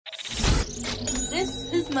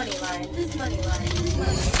This is Moneyline.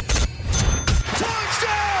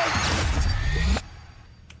 Touchdown!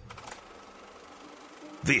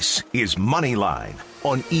 This is Moneyline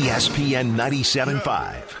on ESPN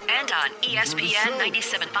 97.5. And on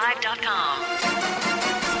ESPN975.com.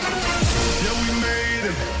 Yeah, we made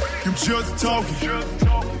it. You just talking.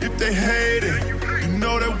 If they hate it, you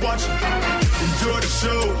know they're watching. Enjoy the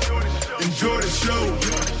show. Enjoy the show.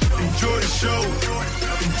 Enjoy the show.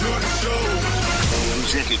 Enjoy the show.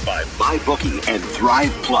 Presented by MyBookie and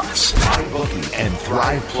Thrive Plus. MyBookie and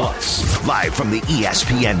Thrive Plus. Live from the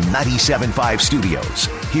ESPN 97.5 studios.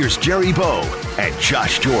 Here's Jerry Bow and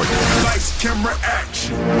Josh Jordan. Lights, camera,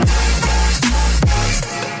 action.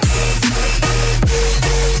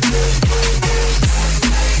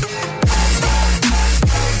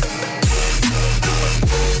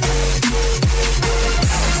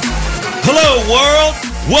 Hello, world.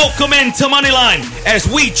 Welcome into Moneyline as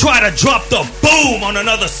we try to drop the boom on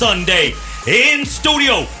another Sunday. In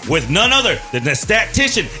studio with none other than the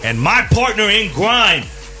statistician and my partner in grind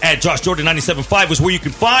at Josh Jordan 97.5 is where you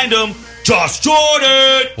can find him. Josh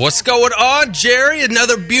Jordan. What's going on, Jerry?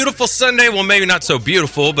 Another beautiful Sunday. Well, maybe not so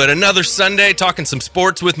beautiful, but another Sunday talking some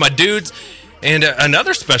sports with my dudes. And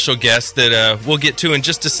another special guest that we'll get to in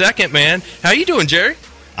just a second, man. How you doing, Jerry?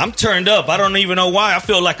 I'm turned up. I don't even know why. I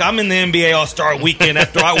feel like I'm in the NBA All-Star Weekend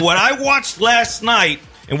after what I watched last night,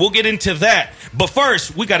 and we'll get into that. But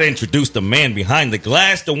first, we got to introduce the man behind the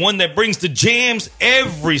glass, the one that brings the jams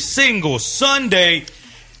every single Sunday,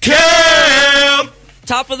 Cam!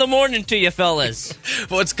 Top of the morning to you, fellas.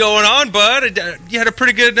 What's going on, bud? You had a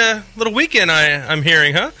pretty good little weekend, I'm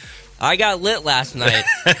hearing, huh? I got lit last night.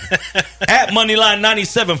 At Moneyline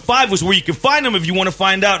 97.5 was where you can find him if you want to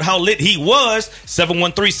find out how lit he was.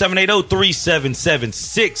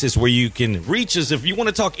 713-780-3776 is where you can reach us if you want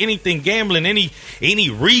to talk anything gambling, any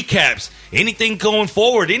recaps, anything going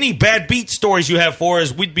forward, any bad beat stories you have for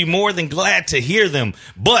us. We'd be more than glad to hear them.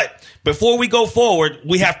 But before we go forward,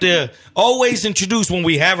 we have to always introduce when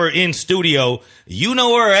we have her in studio. You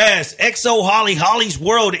know her as XO Holly, Holly's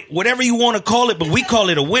World, whatever you want to call it, but we call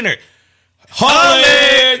it a winner.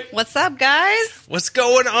 Holly! What's up, guys? What's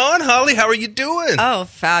going on, Holly? How are you doing? Oh,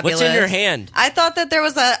 fabulous. What's in your hand? I thought that there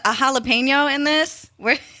was a jalapeno in this.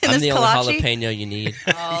 I'm the only jalapeno you need.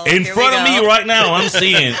 Oh, in front of me right now,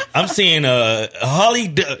 I'm seeing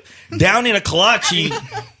Holly down in a kolache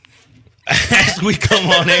as we come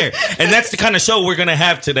on air. And that's the kind of show we're going to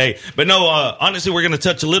have today. But no, honestly, we're going to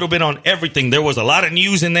touch a little bit on everything. There was a lot of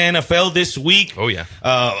news in the NFL this week. Oh, yeah.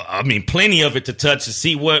 Plenty of it to touch to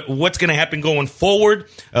see what's going to happen going forward.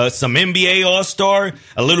 Some NBA All-Star,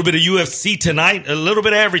 a little bit of UFC tonight, a little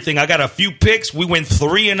bit of everything. I got a few picks. We went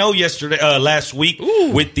 3-0 last week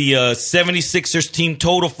with the 76ers team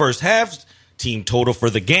total first half. Team total for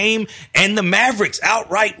the game, and the Mavericks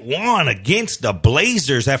outright won against the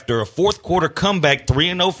Blazers after a fourth quarter comeback,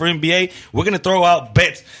 3-0 for NBA. We're going to throw out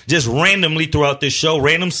bets just randomly throughout this show,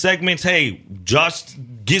 random segments. Hey, Josh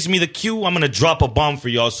gives me the cue, I'm going to drop a bomb for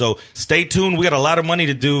y'all, so stay tuned. We got a lot of money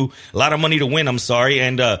to do, a lot of money to win, and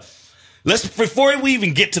before we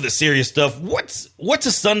even get to the serious stuff, what's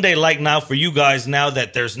a Sunday like now for you guys now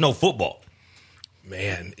that there's no football?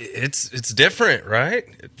 Man, it's different, right?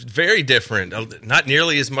 It's very different. Not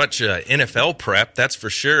nearly as much NFL prep, that's for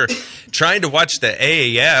sure. Trying to watch the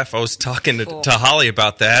AAF, I was talking to Holly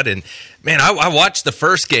about that, and man, I watched the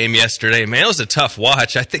first game yesterday. Man, it was a tough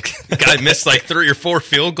watch. I think the guy missed like 3 or 4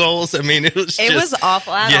 field goals. I mean, it was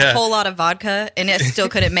awful. I had a whole lot of vodka, and it still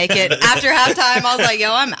couldn't make it. After halftime, I was like,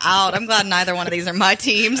 yo, I'm out. I'm glad neither one of these are my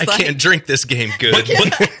teams. I can't drink this game good.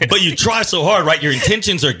 But you try so hard, right? Your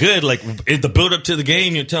intentions are good. Like, the build-up to the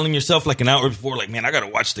game, you're telling yourself like an hour before, like, man, I got to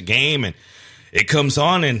watch the game, and it comes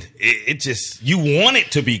on, and it just, you want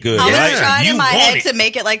it to be good. I was right? trying in my head to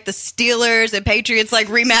make it like the Steelers and Patriots like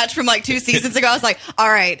rematch from like 2 seasons ago. I was like, all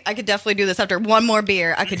right, I could definitely do this after one more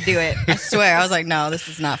beer. I could do it. I swear. I was like, no, this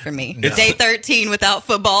is not for me. No. Day 13 without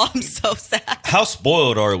football. I'm so sad. How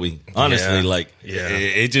spoiled are we? Honestly,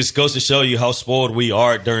 it just goes to show you how spoiled we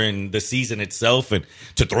are during the season itself. And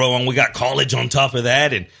to throw on, we got college on top of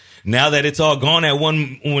that. And now that it's all gone in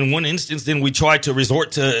one instance, then we try to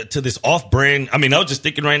resort to this off-brand. I mean, I was just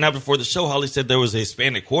thinking right now before the show, Holly said there was a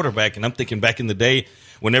Hispanic quarterback, and I'm thinking back in the day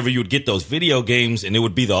whenever you would get those video games and it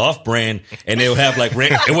would be the off-brand, and they would have like,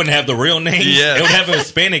 it wouldn't have the real names. Yeah. It would have a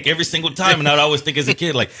Hispanic every single time, and I'd always think as a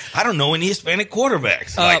kid, like, I don't know any Hispanic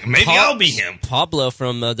quarterbacks. Like, maybe I'll be him. Pablo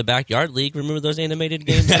from the Backyard League. Remember those animated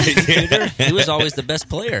games? He was always the best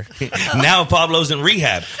player. Now Pablo's in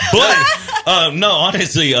rehab. But, no,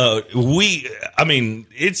 honestly,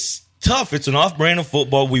 it's tough. It's an off-brand of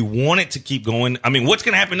football. We want it to keep going. I mean, what's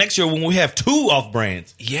going to happen next year when we have 2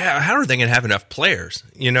 off-brands? Yeah, how are they going to have enough players?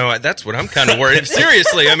 That's what I'm kind of worried.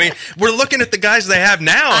 Seriously, I mean, we're looking at the guys they have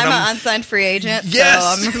now. I'm an unsigned free agent, yes.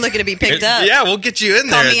 so I'm looking to be picked up. Yeah, we'll get you in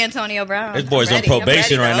Call there. me Antonio Brown. This boy's on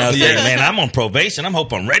probation right now. Yeah. Man, I'm on probation. I'm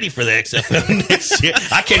hoping I'm ready for the XFL next year.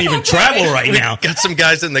 I can't even travel right now. Got some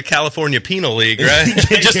guys in the California Penal League, right?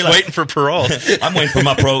 Just waiting for parole. I'm waiting for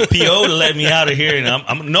my PO to let me out of here,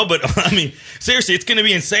 and but I mean, seriously, it's going to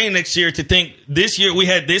be insane next year to think this year we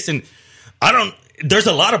had this, and there's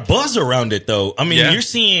a lot of buzz around it, though. I mean, you're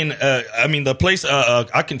seeing, the place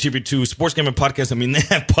I contribute to, Sports Gaming Podcast, I mean, they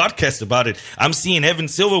have podcasts about it. I'm seeing Evan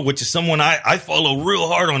Silva, which is someone I follow real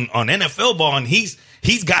hard on NFL ball, and he's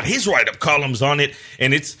got his write-up columns on it,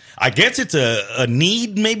 and I guess it's a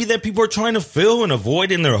need maybe that people are trying to fill and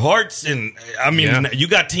avoid in their hearts, and I mean, you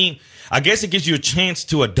got team. I guess it gives you a chance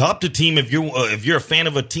to adopt a team if you're a fan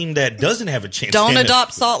of a team that doesn't have a chance. Don't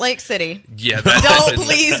adopt Salt Lake City. Yeah,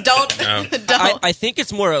 please don't. No. Don't. I think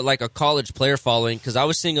it's more like a college player following, because I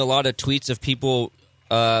was seeing a lot of tweets of people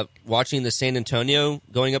watching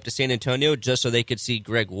going up to San Antonio just so they could see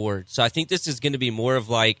Greg Ward. So I think this is going to be more of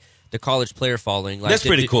like the college player following. Like That's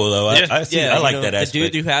pretty cool, though. I like that aspect. The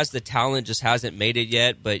dude who has the talent just hasn't made it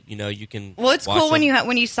yet, but you can. Well, it's cool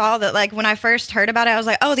when you saw that. Like when I first heard about it, I was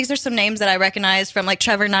like, oh, these are some names that I recognize from like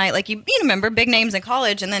Trevor Knight. Like you remember big names in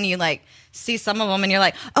college, and then you like see some of them, and you're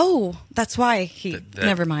like, oh, that's why he.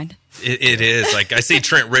 Never mind. It is. Like, I see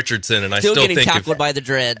Trent Richardson, and I still think getting tackled by the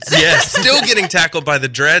Dreads. Yes, still getting tackled by the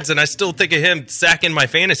Dreads, and I still think of him sacking my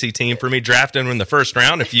fantasy team for me drafting him in the first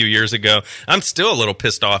round a few years ago. I'm still a little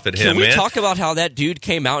pissed off at him, Can we man. talk about how that dude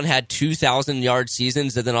came out and had 2,000-yard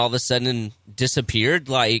seasons and then all of a sudden disappeared?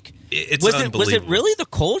 Like, it's was unbelievable. it really the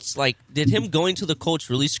Colts? Like, did him going to the Colts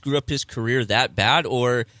really screw up his career that bad,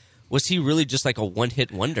 or was he really just like a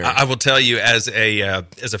one-hit wonder? I will tell you, as a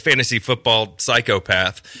fantasy football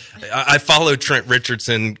psychopath, I followed Trent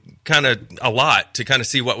Richardson kind of a lot to kind of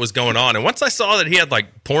see what was going on. And once I saw that he had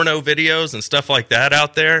like porno videos and stuff like that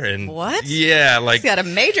out there, and what? Yeah, like he's got a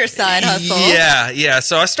major side hustle. Yeah.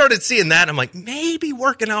 So I started seeing that. I'm like, maybe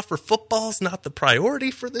working out for football's not the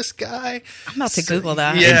priority for this guy. I'm about to Google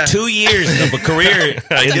that. Yeah. In 2 yeers of a career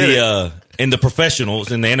in the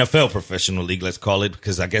professionals, in the NFL professional league, let's call it,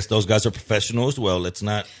 because I guess those guys are professionals. Well, let's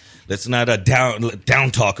not a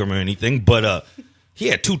down talk him or anything, but he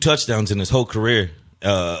had 2 touchdowns in his whole career.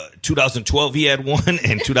 2012 he had 1,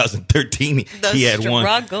 and 2013 he had 1.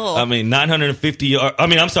 I mean, 950 yards. I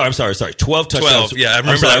mean, I'm sorry. 12 touchdowns. 12, yeah, I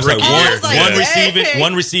remember that rookie year.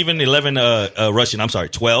 One receiving, 11 rushing. I'm sorry,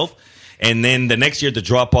 12. And then the next year the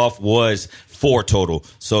drop off was 4 total.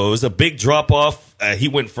 So it was a big drop off. He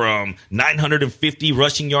went from 950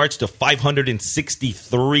 rushing yards to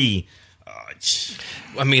 563.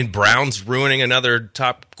 I mean, Brown's ruining another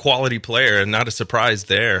top quality player, and not a surprise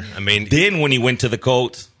there. I mean, then when he went to the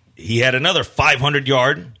Colts, he had another 500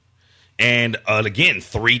 yard and again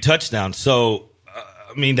 3 touchdowns. So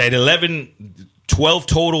I mean, that 12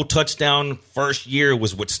 total touchdown first year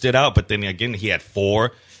was what stood out, but then again he had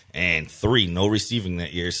 4 and 3 no receiving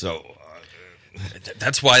that year. So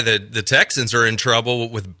that's why the Texans are in trouble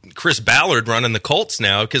with Chris Ballard running the Colts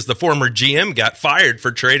now, because the former GM got fired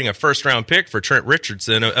for trading a first-round pick for Trent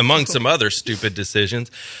Richardson, among some other stupid decisions.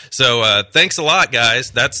 So thanks a lot,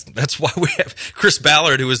 guys. That's why we have Chris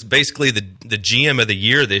Ballard, who was basically the GM of the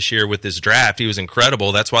year this year with this draft. He was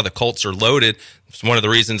incredible. That's why the Colts are loaded. It's one of the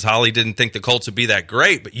reasons Holly didn't think the Colts would be that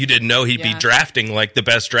great, but you didn't know he'd be drafting like the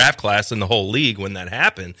best draft class in the whole league when that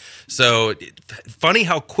happened. So funny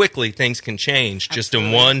how quickly things can change just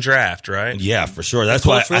in one draft, right? Yeah, for sure. That's the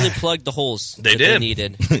why Colts really plugged the holes they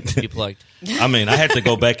needed to be plugged. I mean, I had to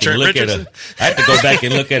go back and look at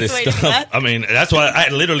his stuff. I mean, that's why I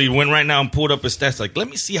literally went right now and pulled up his stats. Like, let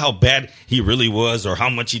me see how bad he really was or how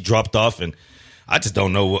much he dropped off, and I just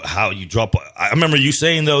don't know how you drop. I remember you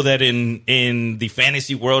saying, though, that in the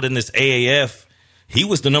fantasy world in this AAF, he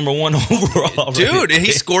was the number 1 overall. Dude, and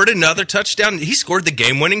he scored another touchdown. He scored the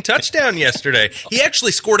game-winning touchdown yesterday. He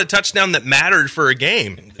actually scored a touchdown that mattered for a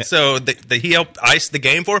game. So he helped ice the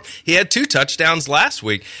game for him. He had 2 touchdowns last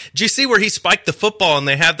week. Did you see where he spiked the football and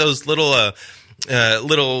they have those little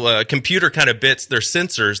computer kind of bits, they're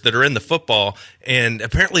sensors that are in the football, and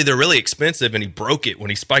apparently they're really expensive, and he broke it when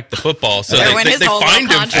he spiked the football, so they fined him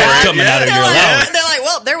for it. Coming out of your allowance. They're like,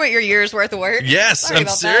 well, there went your year's worth of work. Yes, Sorry I'm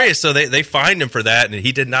serious. So they fined him for that, and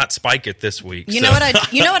he did not spike it this week. You know what I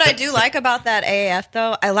do like about that AAF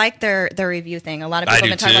though? I like their review thing. A lot of people have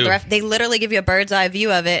been talking about the ref. They literally give you a bird's eye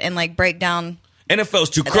view of it and like break down NFL's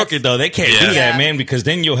too crooked, though. They can't do that, man, because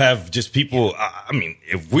then you'll have just people. I mean,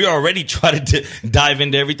 if we already try to dive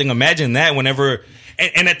into everything, imagine that whenever.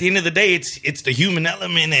 And at the end of the day, it's the human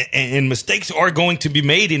element, and mistakes are going to be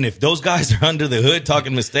made. And if those guys are under the hood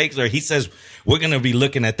talking mistakes, or he says we're going to be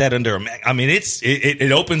looking at that under, I mean,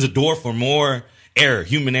 it opens a door for more error,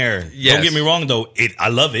 human error. Yes. Don't get me wrong, though. I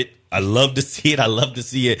love it. I love to see it. I love to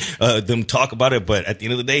see it. Them talk about it. But at the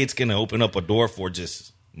end of the day, it's going to open up a door for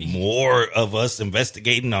just more of us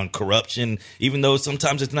investigating on corruption, even though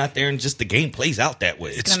sometimes it's not there and just the game plays out that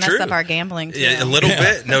way. It's going to mess up our gambling, too. Yeah, a little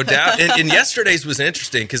bit, no doubt. And yesterday's was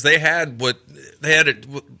interesting because they had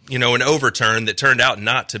an overturn that turned out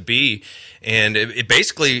not to be. And it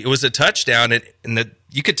basically was a touchdown. And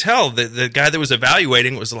you could tell that the guy that was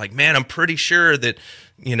evaluating was like, man, I'm pretty sure that,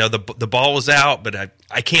 the ball was out, but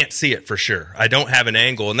I can't see it for sure. I don't have an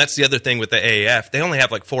angle. And that's the other thing with the AAF. They only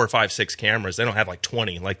have like 4 or 5, 6 cameras. They don't have like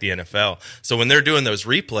 20 like the NFL. So when they're doing those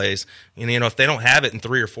replays, if they don't have it in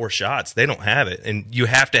 3 or 4 shots, they don't have it. And you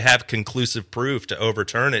have to have conclusive proof to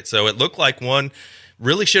overturn it. So it looked like one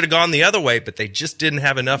really should have gone the other way, but they just didn't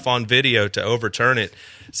have enough on video to overturn it.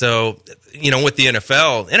 So, with the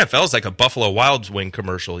NFL is like a Buffalo Wild Wing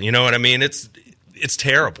commercial. You know what I mean? It's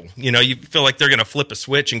terrible. You feel like they're going to flip a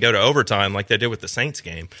switch and go to overtime like they did with the Saints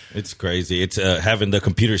game. It's crazy. It's having the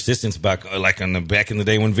computer assistants back in the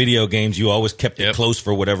day when video games, you always kept it close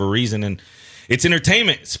for whatever reason. And it's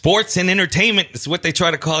entertainment. Sports and entertainment is what they try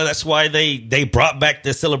to call it. That's why they brought back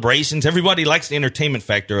the celebrations. Everybody likes the entertainment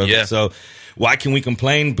factor of it. So why can we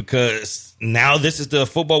complain? Because now this is the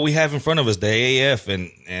football we have in front of us, the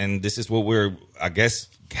AAF, and this is what we're, I guess,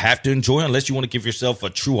 have to enjoy unless you want to give yourself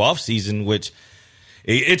a true off season, which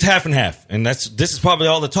it's half and half. And this is probably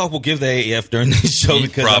all the talk we'll give the AAF during this show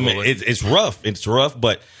because it's rough. It's rough,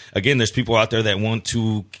 but again, there's people out there that want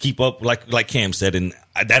to keep up, like Cam said, and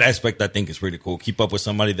that aspect I think is pretty cool. Keep up with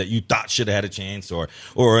somebody that you thought should have had a chance, or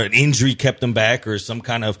an injury kept them back, or some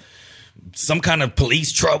kind of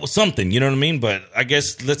police trouble, something, you know what I mean? But I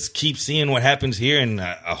guess let's keep seeing what happens here, and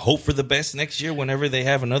I hope for the best next year whenever they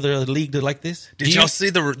have another league like this. Did y'all see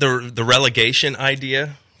the relegation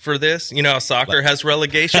idea for this? How soccer has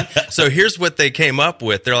relegation. So here's what they came up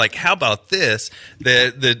with. They're like, how about this?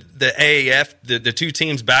 The AAF, the 2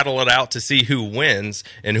 teams battle it out to see who wins,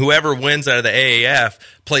 and whoever wins out of the AAF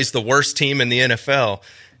plays the worst team in the NFL.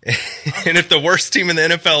 And if the worst team in the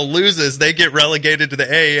NFL loses, they get relegated to the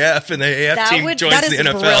AAF, and the AAF team joins the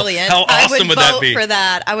NFL. Brilliant. How awesome would that be? I would vote for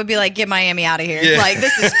that. I would be like, get Miami out of here. Yeah. Like,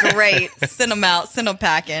 this is great. Send them out. Send them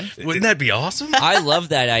packing. Wouldn't that be awesome? I love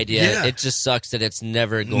that idea. Yeah. It just sucks that it's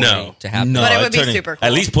never going to happen. No, but it would be super cool.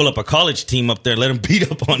 At least pull up a college team up there, let them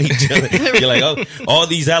beat up on each other. You're like, oh, all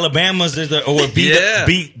these Alabamas or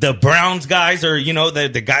beat the Browns guys, or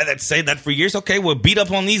the guy that said that for years. Okay, well, beat up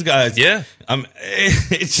on these guys. Yeah.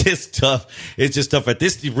 It's just tough. It's just tough. At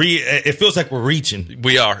this, it feels like we're reaching.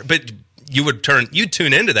 We are, but you'd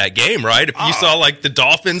tune into that game, right? If you saw like the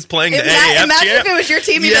Dolphins playing the AAF imagine champ. if it was your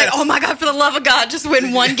team, you'd be like, oh my God, for the love of God, just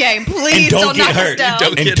win one game. Please don't knock us down.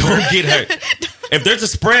 Don't get hurt. If there's a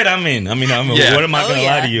spread, I'm in. What am I going to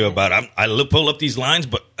lie to you about? I pull up these lines,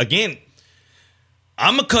 but again,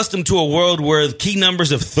 I'm accustomed to a world where the key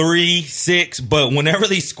numbers of 3, 6, but whenever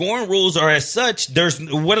these scoring rules are as such,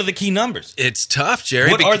 what are the key numbers? It's tough, Jerry.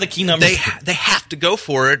 What are the key numbers? They have to go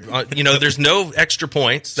for it. There's no extra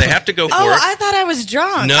points. They have to go for it. Oh, I thought I was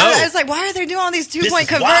drunk. No. I was like, why are they doing all these 2-point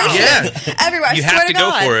conversions? Yeah. Everywhere. You have to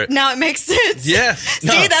go for it. Now it makes sense. Yeah. See,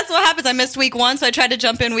 that's what happens. I missed week 1, so I tried to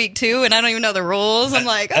jump in week 2, and I don't even know the rules. I'm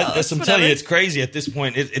like, I'm telling you, it's crazy at this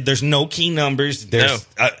point. There's no key numbers.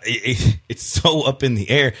 It's so up in the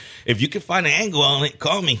air. If you can find an angle on it,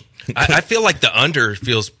 call me. I feel like the under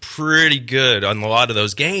feels pretty good on a lot of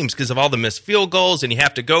those games because of all the missed field goals, and you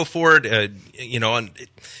have to go for it.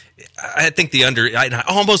 I think the under. I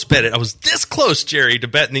almost bet it. I was this close, Jerry, to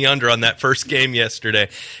betting the under on that first game yesterday,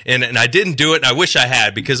 and I didn't do it. And I wish I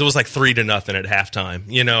had because it was like 3-0 at halftime.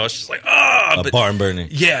 It's just like barn burning.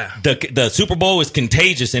 Yeah, the Super Bowl is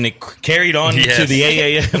contagious, and it carried on to the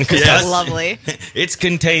AAF. Yes. Lovely. It's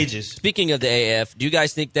contagious. Speaking of the AAF, do you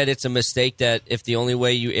guys think that it's a mistake that if the only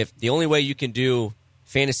way you can do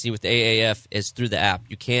fantasy with the AAF is through the app?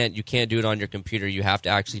 You can't do it on your computer. You have to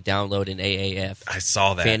actually download an AAF. I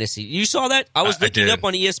saw that fantasy. You saw that? I was looking up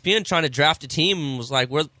on ESPN trying to draft a team and was like,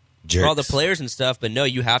 for all the players and stuff. But no,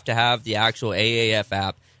 you have to have the actual AAF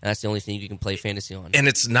app. And that's the only thing you can play fantasy on. And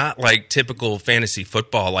it's not like typical fantasy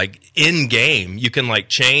football. Like in game, you can like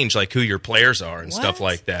change like who your players are and stuff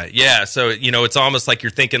like that. Yeah, so it's almost like you're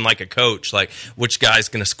thinking like a coach, like which guy's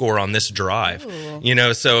going to score on this drive.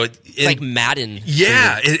 Ooh. So it's like Madden.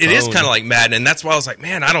 Yeah, it is kind of like Madden, and that's why I was like,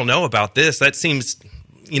 man, I don't know about this. That seems,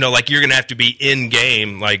 like you're going to have to be in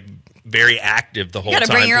game, like very active the whole time. You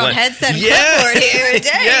got to bring your own headset and clipboard here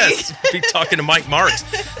today. Yes, be talking to Mike Marks.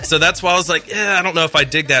 So that's why I was like, I don't know if I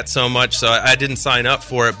dig that so much, so I didn't sign up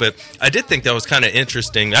for it. But I did think that was kind of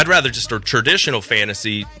interesting. I'd rather just a traditional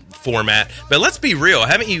fantasy format. But let's be real.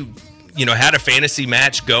 Haven't you had a fantasy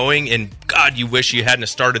match going, and God, you wish you hadn't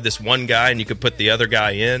started this one guy and you could put the other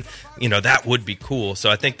guy in? That would be cool. So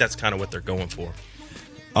I think that's kind of what they're going for.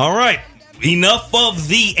 All right. Enough of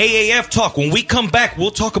the AAF talk. When we come back, we'll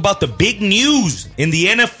talk about the big news in the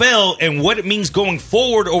NFL and what it means going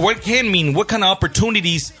forward, or what it can mean, what kind of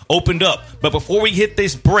opportunities opened up. But before we hit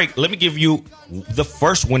this break, let me give you the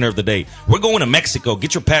first winner of the day. We're going to Mexico.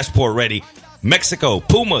 Get your passport ready. Mexico,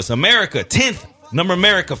 Pumas, America, 10th. Number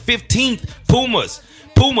America, 15th, Pumas.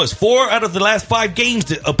 Pumas, 4 out of the last 5 games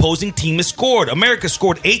the opposing team has scored. America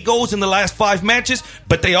scored 8 goals in the last 5 matches,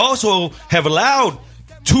 but they also have allowed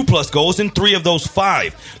 2+ goals in 3 of those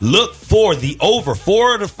 5. Look for the over.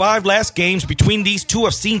 4 of the 5 last games between these two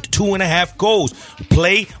have seen 2.5 goals.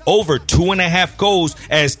 Play over 2.5 goals,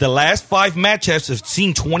 as the last 5 matchups have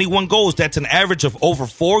seen 21 goals. That's an average of over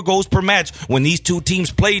 4 goals per match when these two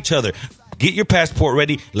teams play each other. Get your passport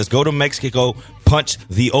ready. Let's go to Mexico. Punch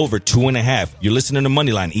the over 2.5. You're listening to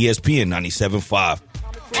Moneyline, ESPN 97.5.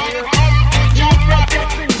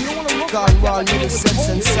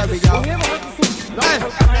 Out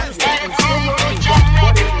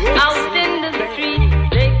in the street,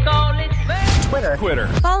 they call it Twitter.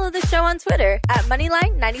 Follow the show on Twitter at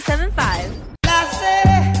Moneyline 97.5.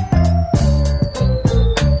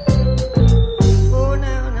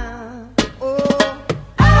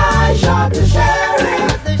 I shot the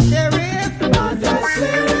sheriff. The sheriff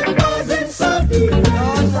was insulting.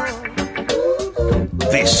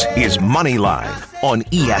 This is Moneyline on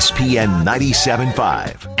ESPN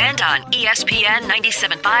 97.5. And on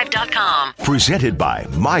ESPN975.com. Presented by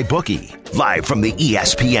MyBookie. Live from the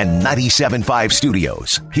ESPN 97.5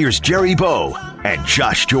 studios. Here's Jerry Bow and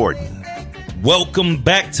Josh Jordan. Welcome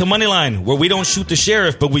back to Moneyline, where we don't shoot the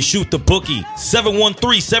sheriff, but we shoot the bookie.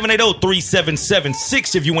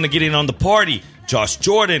 713-780-3776 if you want to get in on the party. Josh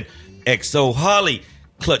Jordan, XO Holly,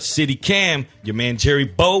 Clutch City Cam, your man Jerry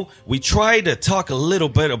Bow. We tried to talk a little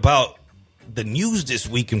bit about the news this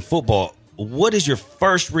week in football. What is your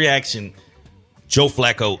first reaction, Joe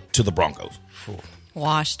Flacco, to the Broncos?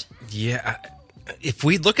 Washed. Yeah, if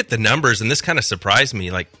we look at the numbers, and this kind of surprised me,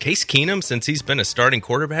 like Case Keenum, since he's been a starting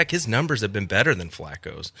quarterback, his numbers have been better than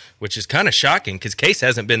Flacco's, which is kind of shocking because Case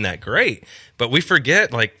hasn't been that great. But we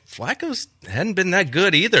forget, like, Flacco's hadn't been that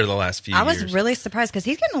good either the last few years. I was really surprised because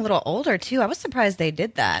he's getting a little older, too. I was surprised they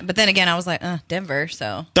did that. But then again, I was like, Denver,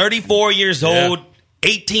 so. 34 years old.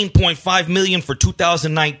 $18.5 million for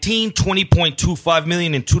 2019, $20.25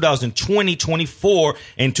 million in 2020, 24,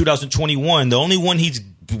 and 2021. The only one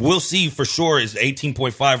we'll see for sure is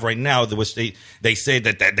 18.5 right now, which they say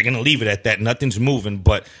that they're going to leave it at that. Nothing's moving,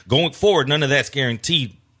 but going forward, none of that's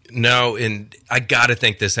guaranteed. No, and I got to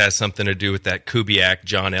think this has something to do with that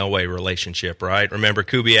Kubiak-John Elway relationship, right? Remember,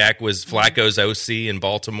 Kubiak was Flacco's OC in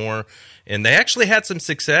Baltimore, and they actually had some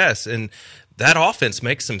success, and that offense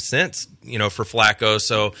makes some sense, for Flacco.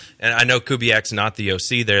 So, and I know Kubiak's not the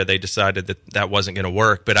OC there. They decided that wasn't going to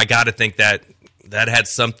work, but I got to think that had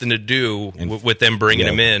something to do with them bringing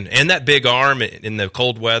him in. And that big arm in the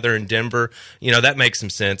cold weather in Denver, that makes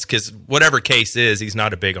some sense because whatever Case is, he's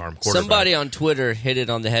not a big arm quarterback. Somebody on Twitter hit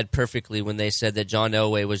it on the head perfectly when they said that John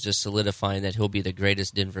Elway was just solidifying that he'll be the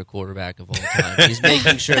greatest Denver quarterback of all time. He's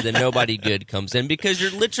making sure that nobody good comes in because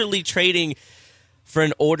you're literally trading for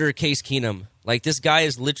an older Case Keenum. Like, this guy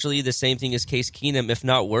is literally the same thing as Case Keenum, if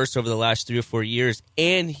not worse, over the last 3 or 4 years,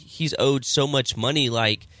 and he's owed so much money.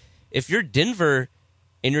 Like, if you're Denver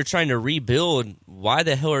and you're trying to rebuild, why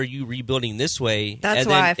the hell are you rebuilding this way? That's and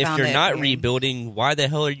why then I found if you're not weird. rebuilding, why the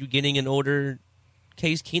hell are you getting an older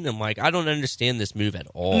Case Keenum? Like, I don't understand this move at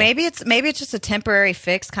all. Maybe it's just a temporary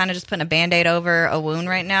fix, kind of just putting a Band-Aid over a wound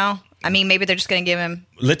right now. I mean, maybe they're just going to give him.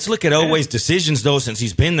 Let's look at Elway's decisions, though, since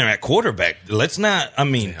he's been there at quarterback. Let's not,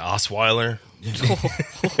 Osweiler.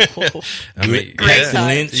 I mean, Paxton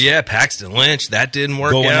Lynch. Yeah, Paxton Lynch. That didn't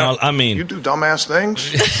work Going out. out. I mean, You do dumbass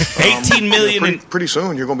things. 18 million. Pretty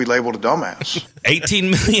soon, you're going to be labeled a dumbass.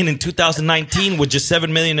 18 million in 2019 with just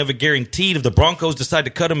 7 million of it guaranteed. If the Broncos decide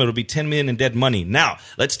to cut him, it'll be 10 million in dead money. Now,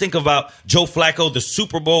 let's think about Joe Flacco, the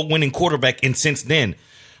Super Bowl winning quarterback, and since then,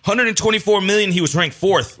 124 million. He was ranked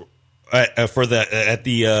fourth at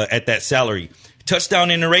that salary. Touchdown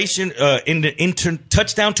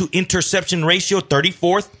touchdown to interception ratio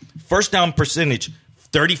 34th. First down percentage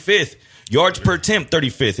 35th. Yards per attempt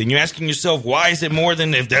 35th. And you're asking yourself, why is it more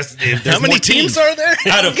than if there's How many more teams are there?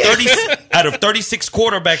 out of 36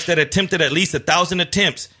 quarterbacks that attempted at least 1,000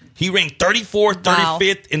 attempts, he ranked 34th,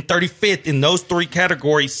 35th, and 35th in those three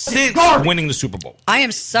categories since winning the Super Bowl. I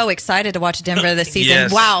am so excited to watch Denver this season.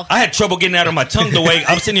 Yes. Wow. I had trouble getting out of my tongue the way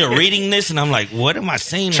I'm sitting here reading this, and I'm like, what am I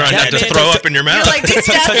saying? Trying not to throw up in your mouth. You're like, these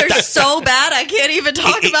stats are so bad, I can't even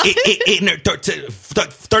talk about it.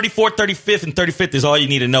 34th, 35th, and 35th is all you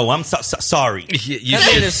need to know. I'm sorry.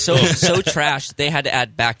 That man is so trash. They had to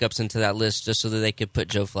add backups into that list just so that they could put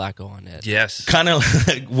Joe Flacco on it. Yes. Kind of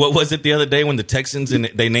like, what was it the other day when the Texans, and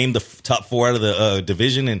they named the top four out of the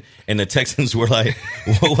division, and the Texans were like,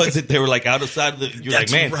 what was it? They were like outside the. You're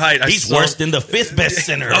That's like, man, right. he's worse than the fifth best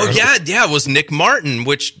center. Oh, yeah. It was Nick Martin,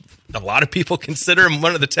 which a lot of people consider him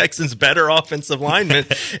one of the Texans' better offensive linemen.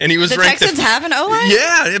 And he was The ranked Texans have an O-line?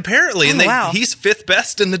 Yeah, apparently. Oh, And wow. he's fifth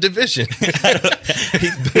best in the division.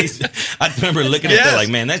 I remember looking at that like,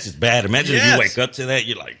 man, that's just bad. Imagine if Yes. you wake up to that,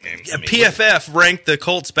 you're like, man. I mean, PFF ranked the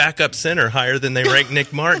Colts backup center higher than they ranked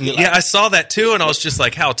Nick Martin. Yeah, I saw that too, and I was just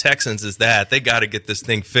like, how Texans is that? They got to get this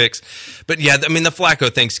thing fixed. But yeah, I mean, the Flacco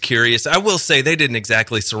thing's curious. I will say they didn't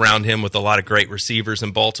exactly surround him with a lot of great receivers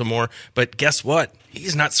in Baltimore, but guess what?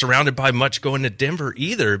 He's not surrounded by much going to Denver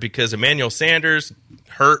either because Emmanuel Sanders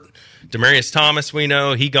hurt. Demaryius Thomas, we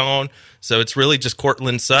know, he gone. So it's really just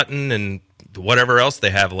Cortland Sutton and whatever else they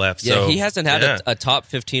have left. Yeah, so, he hasn't had a top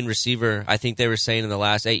 15 receiver, I think they were saying, in the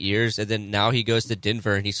last 8 years, and then now he goes to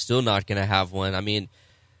Denver, and he's still not going to have one. I mean,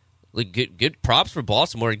 like, good props for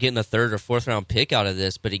Baltimore getting a third or fourth round pick out of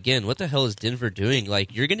this, but again, what the hell is Denver doing?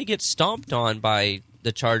 Like, you're going to get stomped on by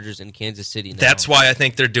the Chargers in Kansas City now. That's why I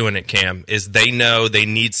think they're doing it, Cam, is they know they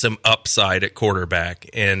need some upside at quarterback.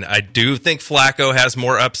 And I do think Flacco has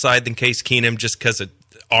more upside than Case Keenum just because of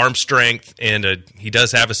arm strength, and he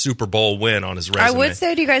does have a Super Bowl win on his resume. I would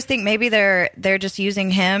say, do you guys think maybe they're just using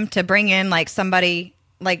him to bring in like somebody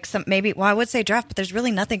like some maybe? Well, I would say draft, but there's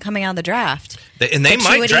really nothing coming out of the draft. They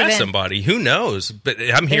might draft somebody. Who knows? But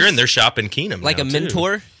I'm hearing they're shopping Keenum like now, a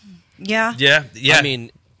mentor. too. Yeah. Yeah. I mean,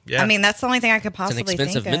 yeah. I mean, that's the only thing I could possibly it's an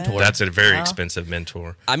expensive think mentor. of. That's a very expensive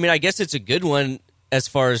mentor. I mean, I guess it's a good one as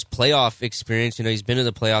far as playoff experience. You know, he's been to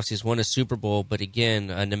the playoffs. He's won a Super Bowl. But again,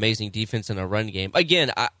 an amazing defense and a run game.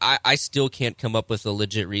 Again, I still can't come up with a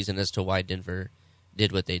legit reason as to why Denver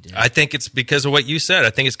did what they did. I think it's because of what you said.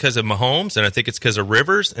 I think it's because of Mahomes, and I think it's because of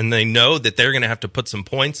Rivers, and they know that they're going to have to put some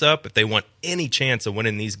points up if they want any chance of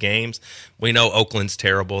winning these games. We know Oakland's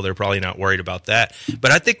terrible. They're probably not worried about that.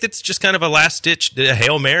 But I think that's just kind of a last-ditch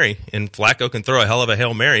Hail Mary, and Flacco can throw a hell of a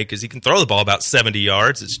Hail Mary because he can throw the ball about 70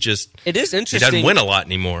 yards. It's just it is interesting he doesn't win a lot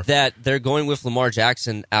anymore. That they're going with Lamar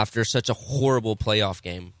Jackson after such a horrible playoff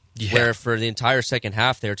game. Yeah. Where for the entire second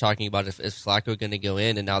half they were talking about if Flacco going to go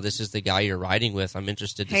in, and now this is the guy you're riding with. I'm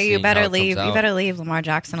interested to see. Hey, you better how it leave. comes out. You better leave Lamar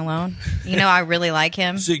Jackson alone. You know, I really like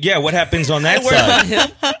him. So, yeah, what happens on that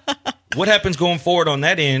side? What happens going forward on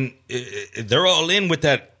that end? They're all in with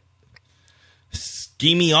that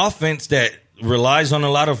schemy offense that relies on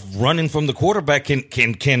a lot of running from the quarterback.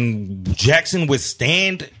 Can Jackson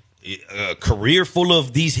withstand a career full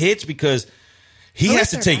of these hits? Because he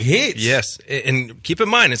has to take hits. Yes, and keep in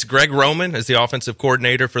mind, it's Greg Roman as the offensive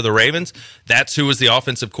coordinator for the Ravens. That's who was the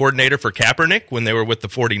offensive coordinator for Kaepernick when they were with the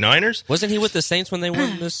 49ers. Wasn't he with the Saints when they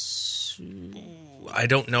won this? I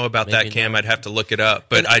don't know about Maybe that, Cam. not. I'd have to look it up.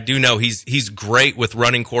 But I do know he's great with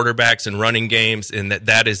running quarterbacks and running games, and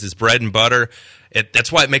that is his bread and butter.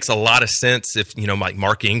 That's why it makes a lot of sense if, like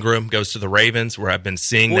Mark Ingram goes to the Ravens, where I've been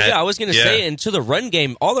seeing that. Yeah, I was going to say, and to the run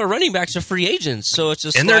game, all their running backs are free agents, so it's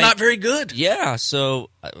just and they're not very good. Yeah, so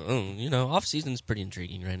off season's pretty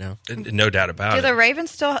intriguing right now. No doubt about Do it. the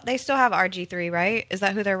Ravens still have RG3, right? Is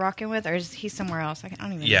that who they're rocking with, or is he somewhere else? I don't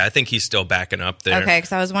even know. Yeah, I think he's still backing up there. Okay,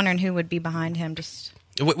 because I was wondering who would be behind him. Just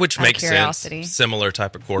Which out of makes curiosity. sense. Similar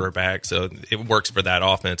type of quarterback, so it works for that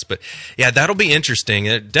offense. But yeah, that'll be interesting.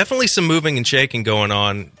 Definitely some moving and shaking going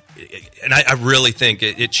on. And I really think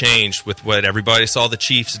it changed with what everybody saw the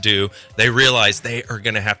Chiefs do. They realized they are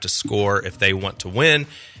going to have to score if they want to win.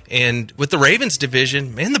 And with the Ravens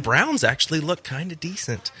division, man, the Browns actually look kind of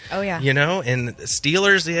decent. Oh, yeah. You know, and the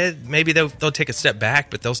Steelers, yeah, maybe they'll take a step back,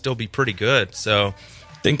 but they'll still be pretty good. So,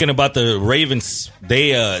 thinking about the Ravens,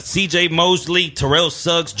 they C.J. Mosley, Terrell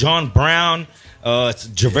Suggs, John Brown,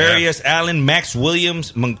 Javarius Allen, Max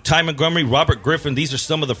Williams, Ty Montgomery, Robert Griffin. These are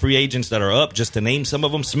some of the free agents that are up, just to name some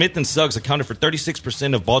of them. Smith and Suggs accounted for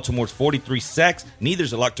 36% of Baltimore's 43 sacks.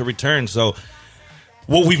 Neither's a lot to return. So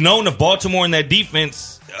what we've known of Baltimore in that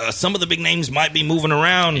defense, some of the big names might be moving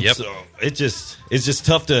around. Yep. So it's just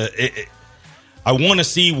tough to I want to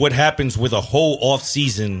see what happens with a whole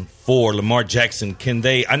offseason for Lamar Jackson. Can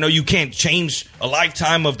they? I know you can't change a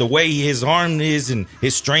lifetime of the way his arm is and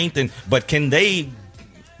his strength, but can they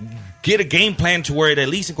get a game plan to where it at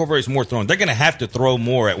least incorporates more throwing? They're going to have to throw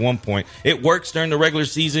more at one point. It works during the regular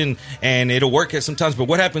season, and it'll work at sometimes. But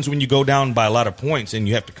what happens when you go down by a lot of points and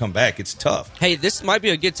you have to come back? It's tough. Hey, this might be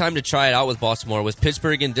a good time to try it out with Baltimore. With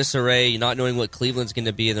Pittsburgh in disarray, not knowing what Cleveland's going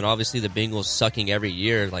to be, and then obviously the Bengals sucking every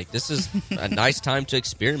year. Like, this is a nice time to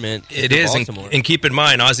experiment. It is, and keep in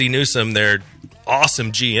mind, Ozzie Newsome, their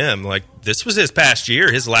awesome GM, like, this was his past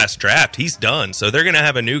year, his last draft. He's done. So they're going to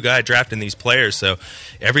have a new guy drafting these players. So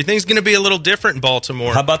everything's going to be a little different in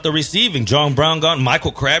Baltimore. How about the receiving? John Brown gone.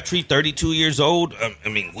 Michael Crabtree, 32 years old.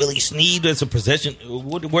 Willie Snead as a possession.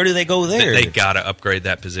 Where do they go there? They got to upgrade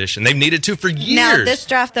that position. They've needed to for years. Now, this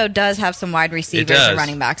draft, though, does have some wide receivers and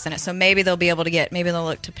running backs in it. So maybe they'll be able to maybe they'll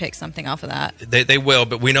look to pick something off of that. They will,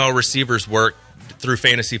 but we know receivers work through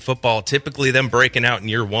fantasy football. Typically, them breaking out in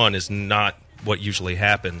year one is not what usually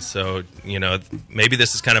happens. So, you know, maybe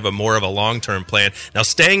this is kind of more of a long-term plan. Now,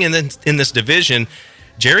 staying in this division,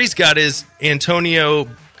 Jerry's got his Antonio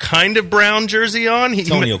kind of Brown jersey on.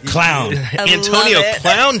 Antonio Clown. Antonio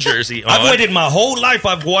Clown jersey on. I've waited my whole life.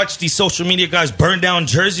 I've watched these social media guys burn down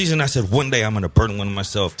jerseys, and I said, one day I'm going to burn one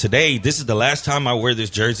myself. Today, this is the last time I wear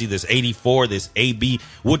this jersey, this 84, this AB.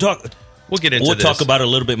 We'll get into this. We'll talk about it a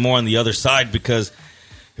little bit more on the other side, because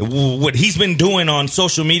what he's been doing on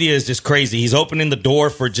social media is just crazy. He's opening the door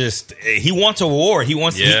for he wants a war. He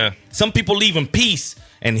wants. Some people leave in peace,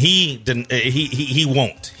 and he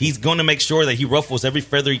won't. He's going to make sure that he ruffles every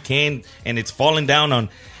feather he can, and it's falling down on.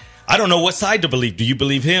 I don't know what side to believe. Do you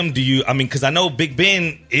believe him? Because I know Big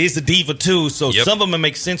Ben is a diva too, so some of them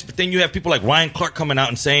make sense. But then you have people like Ryan Clark coming out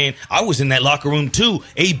and saying, I was in that locker room too.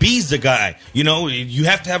 AB's the guy. You know, you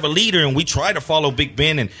have to have a leader, and we try to follow Big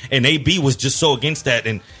Ben, and AB was just so against that.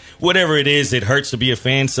 And whatever it is, it hurts to be a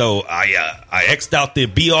fan. So I X'd out the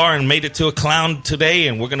BR and made it to a clown today,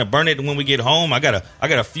 and we're gonna burn it when we get home. I got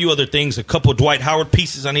a few other things, a couple of Dwight Howard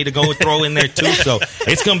pieces I need to go and throw in there too. So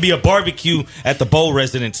it's gonna be a barbecue at the Bowl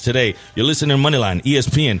residence today. You're listening to Moneyline,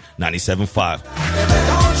 ESPN 97.5.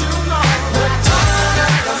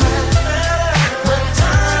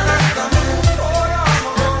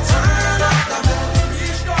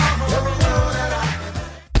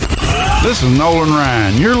 This is Nolan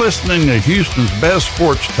Ryan. You're listening to Houston's best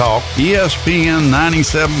sports talk, ESPN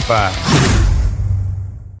 97.5.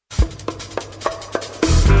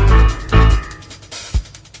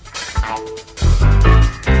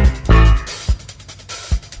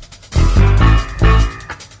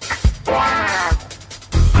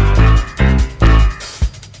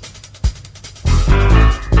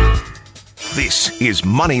 This is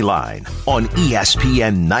Moneyline on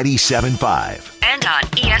ESPN 97.5. And on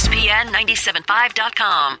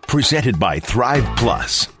ESPN975.com. Presented by Thrive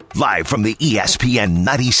Plus. Live from the ESPN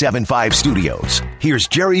 97.5 studios. Here's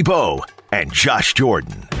Jerry Bow and Josh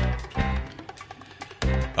Jordan.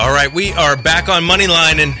 All right, we are back on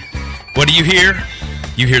Moneyline, and what do you hear?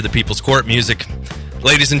 You hear the People's Court music.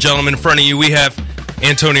 Ladies and gentlemen, in front of you, we have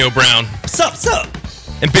Antonio Brown. What's up?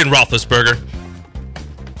 And Ben Roethlisberger.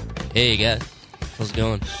 Hey, guys. How's it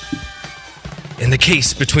going? In the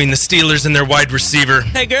case between the Steelers and their wide receiver.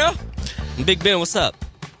 Hey, girl. Big Ben, what's up?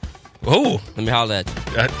 Oh. Let me holler at you.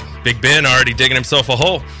 Big Ben already digging himself a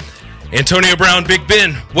hole. Antonio Brown, Big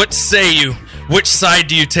Ben, what say you? Which side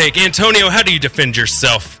do you take? Antonio, how do you defend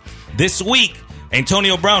yourself? This week,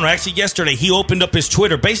 Antonio Brown, or actually yesterday, he opened up his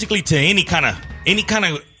Twitter basically to any kind of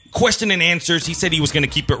question and answers. He said he was going to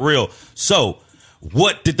keep it real. So,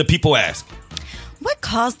 what did the people ask? What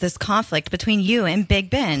caused this conflict between you and Big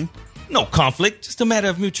Ben? No conflict, just a matter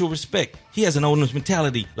of mutual respect. He has an owner's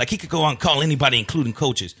mentality. Like, he could go out and call anybody, including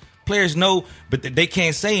coaches. Players know, but they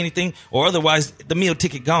can't say anything, or otherwise the meal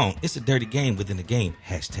ticket gone. It's a dirty game within the game.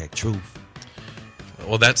 # truth.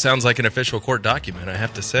 Well, that sounds like an official court document, I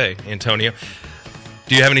have to say, Antonio.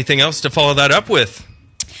 Do you have anything else to follow that up with?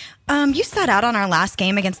 You sat out on our last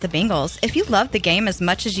game against the Bengals. If you love the game as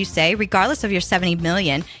much as you say, regardless of your $70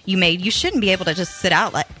 million you made, you shouldn't be able to just sit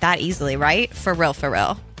out like that easily, right? For real.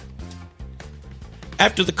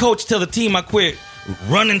 After the coach tell the team I quit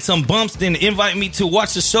running some bumps, then invite me to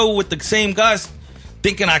watch the show with the same guys,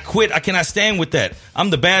 thinking I quit. I cannot stand with that. I'm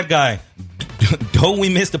the bad guy. Don't we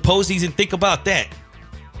miss the postseason? Think about that.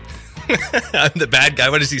 I'm the bad guy.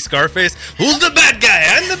 What is he, Scarface? Who's the bad guy?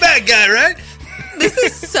 I'm the bad guy, right? This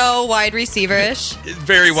is so wide receiver-ish.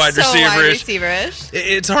 Very wide receiver-ish. receiver-ish.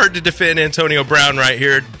 It's hard to defend Antonio Brown right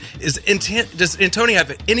here. Does Antonio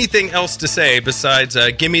have anything else to say besides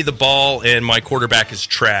give me the ball and my quarterback is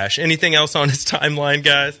trash? Anything else on his timeline,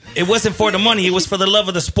 guys? It wasn't for the money. It was for the love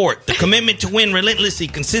of the sport. The commitment to win relentlessly,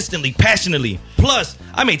 consistently, passionately. Plus,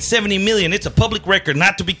 I made $70 million. It's a public record.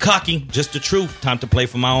 Not to be cocky, just the truth. Time to play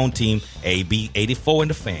for my own team. AB 84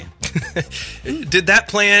 and the Fan. Did that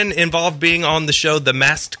plan involve being on the show The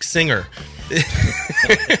Masked Singer?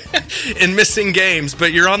 And missing games,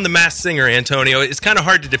 but you're on The Masked Singer, Antonio. It's kind of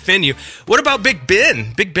hard to defend you. What about Big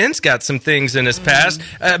Ben? Big Ben's got some things in his past.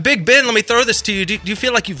 Big Ben, let me throw this to you. Do you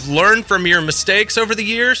feel like you've learned from your mistakes over the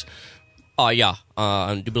years? Yeah.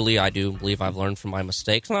 I do believe I've learned from my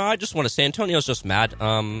mistakes. No, I just want to say Antonio's just mad.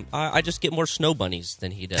 I just get more snow bunnies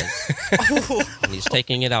than he does. And he's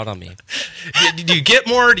taking it out on me. Do you get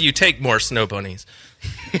more or do you take more snow bunnies?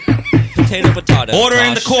 Potato. Order Josh.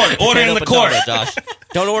 in the court. Order in the court. Josh.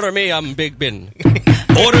 Don't order me. I'm Big Ben.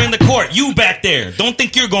 Order in the court. You back there. Don't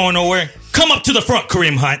think you're going nowhere. Come up to the front,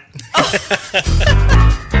 Kareem Hunt.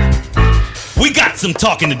 We got some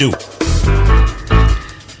talking to do.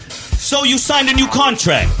 So you signed a new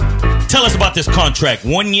contract. Tell us about this contract.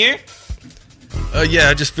 1 year? Yeah,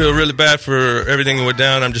 I just feel really bad for everything that went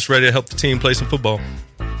down. I'm just ready to help the team play some football.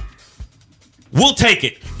 We'll take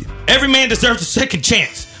it. Every man deserves a second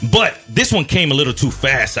chance. But this one came a little too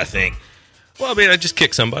fast, I think. Well, I mean, I just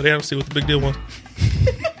kicked somebody. I don't see what the big deal was.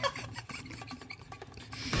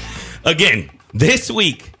 Again, this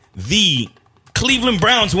week, the Cleveland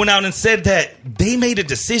Browns went out and said that they made a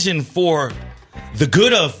decision for the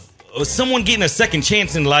good of someone getting a second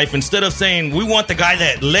chance in life instead of saying, we want the guy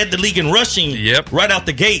that led the league in rushing right out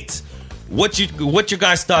the gates. What's your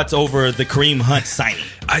guys' thoughts over the Kareem Hunt signing?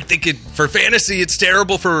 I think for fantasy, it's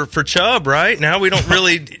terrible for Chubb, right? Now we don't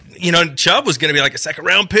really, Chubb was going to be like a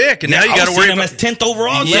second-round pick, and now you got to worry him about as 10th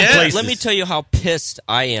overall. Let me tell you how pissed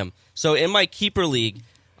I am. So in my keeper league,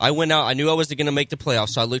 I went out. I knew I was going to make the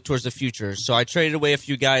playoffs, so I looked towards the future. So I traded away a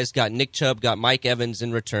few guys, got Nick Chubb, got Mike Evans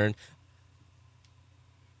in return.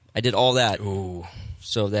 I did all that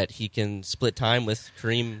so that he can split time with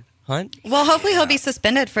Kareem Hunt. Well, hopefully he'll be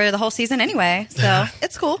suspended for the whole season anyway, so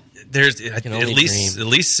it's cool. There's at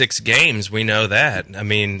least 6 games. We know that. I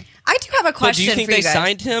mean, I do have a question. Do you think for you they guys.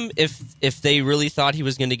 signed him if they really thought he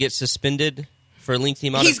was going to get suspended for a lengthy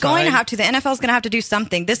amount of time? He's going to have to. The NFL's going to have to do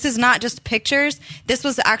something. This is not just pictures. This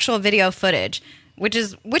was actual video footage. Which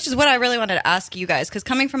is what I really wanted to ask you guys, because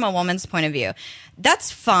coming from a woman's point of view,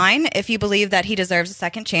 that's fine if you believe that he deserves a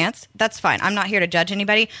second chance. That's fine. I'm not here to judge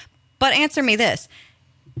anybody. But answer me this.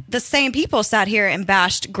 The same people sat here and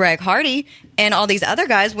bashed Greg Hardy and all these other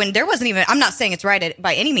guys when there wasn't even – I'm not saying it's right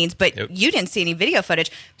by any means, but you didn't see any video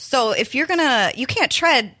footage. So if you're going to – you can't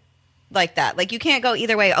tread like that. Like, you can't go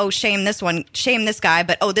either way. Oh, shame this one, shame this guy,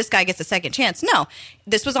 but this guy gets a second chance. No,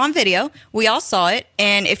 this was on video. We all saw it,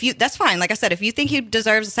 and that's fine. Like I said, if you think he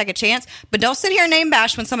deserves a second chance, but don't sit here and name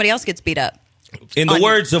bash when somebody else gets beat up. In the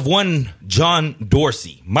words of one John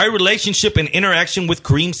Dorsey, my relationship and interaction with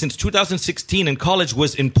Kareem since 2016 in college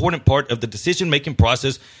was an important part of the decision-making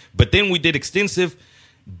process, but then we did extensive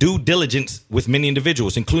due diligence with many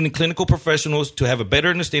individuals, including clinical professionals, to have a better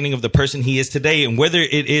understanding of the person he is today and whether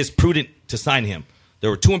it is prudent to sign him. There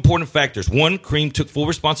were 2 important factors. 1, Kareem took full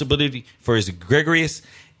responsibility for his egregious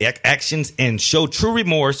actions and showed true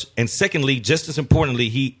remorse. And secondly, just as importantly,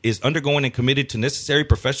 he is undergoing and committed to necessary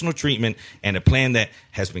professional treatment and a plan that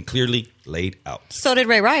has been clearly laid out. So did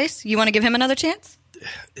Ray Rice. You want to give him another chance?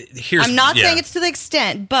 I'm not saying it's to the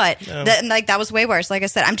extent, but that was way worse. Like I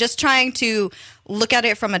said, I'm just trying to look at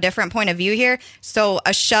it from a different point of view here. So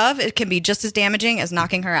a shove, it can be just as damaging as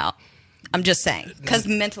knocking her out. I'm just saying, because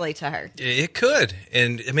mentally to her. It could.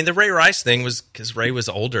 And, I mean, the Ray Rice thing was because Ray was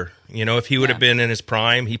older. If he would have been in his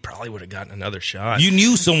prime, he probably would have gotten another shot. You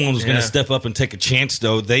knew someone was going to step up and take a chance,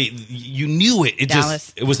 though. You knew it.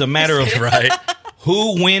 It was a matter of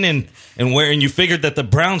who, when, and where. And you figured that the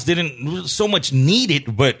Browns didn't so much need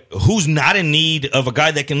it, but who's not in need of a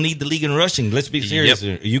guy that can lead the league in rushing? Let's be serious.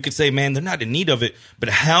 Yep. You could say, man, they're not in need of it. But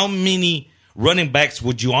how many running backs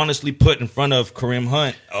would you honestly put in front of Kareem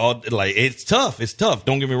Hunt? It's tough. It's tough.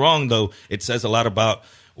 Don't get me wrong, though. It says a lot about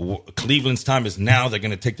Cleveland's time is now. They're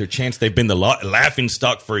going to take their chance. They've been the laughing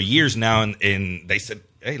stock for years now, and they said,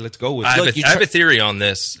 hey, let's go with it. I have a theory on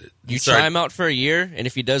this. You try him out for a year, and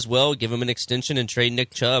if he does well, give him an extension and trade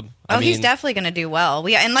Nick Chubb. He's definitely going to do well.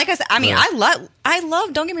 And like I said, I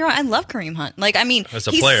love. Don't get me wrong, I love Kareem Hunt. Like, I mean, as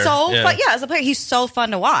a he's player, so fun. Yeah, as a player, he's so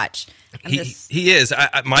fun to watch. He is.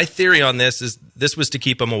 My theory on this is this was to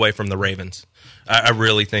keep him away from the Ravens. I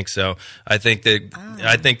really think so. I think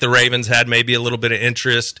the Ravens had maybe a little bit of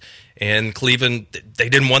interest, and Cleveland, they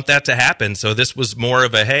didn't want that to happen. So this was more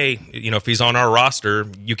of a, hey, if he's on our roster,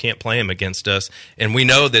 you can't play him against us. And we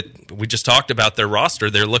know that we just talked about their roster.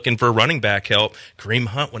 They're looking for running back help. Kareem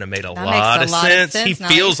Hunt would have made a lot of sense. He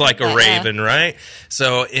feels like a Raven, right?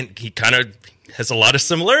 So he kind of has a lot of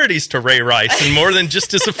similarities to Ray Rice, and more than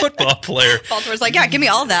just as a football player. Baltimore's like, yeah, give me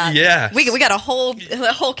all that. Yeah, we got a whole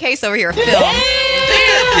case over here of film.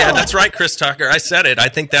 Yeah, that's right, Chris Tucker. I said it. I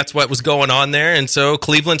think that's what was going on there, and so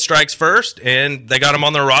Cleveland strikes first, and they got him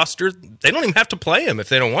on their roster. They don't even have to play him if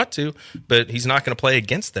they don't want to, but he's not going to play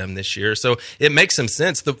against them this year, so it makes some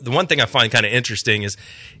sense. The one thing I find kind of interesting is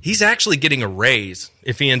he's actually getting a raise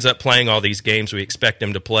if he ends up playing all these games we expect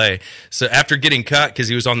him to play. So after getting cut because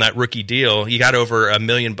he was on that rookie deal, he got over $1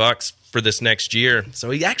 million for this next year.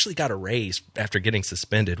 So he actually got a raise after getting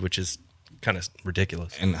suspended, which is kind of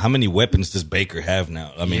ridiculous. And how many weapons does Baker have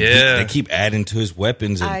now? I mean, they keep adding to his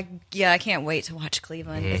weapons. I can't wait to watch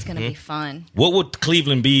Cleveland. It's going to be fun. What would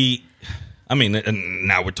Cleveland be? I mean, and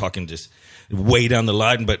now we're talking just way down the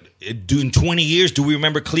line, but in 20 years, do we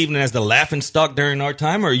remember Cleveland as the laughingstock during our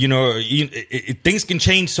time? Or, things can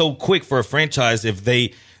change so quick for a franchise if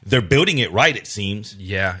they're building it right, it seems.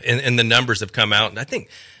 Yeah, and the numbers have come out. And I think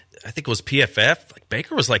it was PFF. Like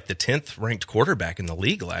Baker was like the 10th ranked quarterback in the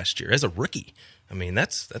league last year as a rookie. I mean,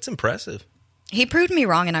 that's impressive. He proved me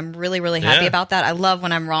wrong, and I'm really, really happy about that. I love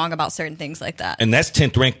when I'm wrong about certain things like that. And that's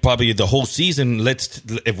 10th ranked probably the whole season.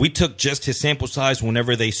 If we took just his sample size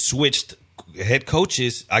whenever they switched head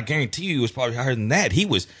coaches, I guarantee you he was probably higher than that. He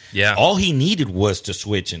was all he needed was to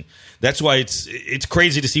switch, and that's why it's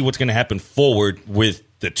crazy to see what's going to happen forward with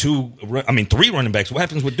the 3 running backs. What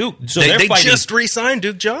happens with Duke? So they just re-signed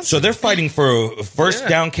Duke Johnson. So they're fighting for first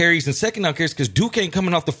down carries and second down carries because Duke ain't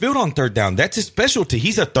coming off the field on third down. That's his specialty.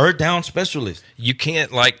 He's a third down specialist. You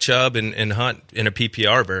can't like Chubb and Hunt in a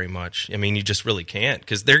PPR very much. I mean, you just really can't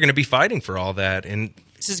because they're going to be fighting for all that. And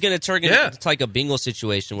this is going to turn into like a Bengals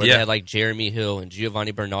situation where they had like Jeremy Hill and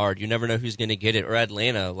Giovanni Bernard. You never know who's going to get it. Or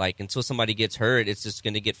Atlanta, like until somebody gets hurt, it's just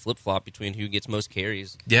going to get flip-flop between who gets most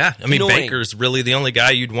carries. Yeah, I mean, Baker's really the only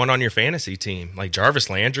guy you'd want on your fantasy team. Like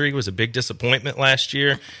Jarvis Landry was a big disappointment last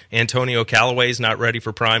year. Antonio Callaway's not ready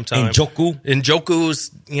for prime time.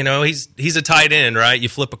 Njoku's, he's a tight end, right? You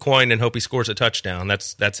flip a coin and hope he scores a touchdown.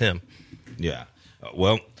 That's him. Yeah.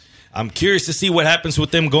 Well, I'm curious to see what happens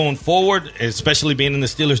with them going forward, especially being in the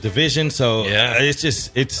Steelers division. So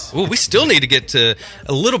we still need to get to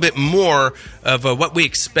a little bit more of what we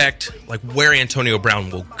expect, like where Antonio Brown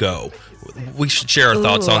will go. We should share our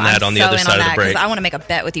thoughts on that on the other side of the break. I want to make a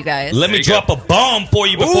bet with you guys. Let me drop a bomb for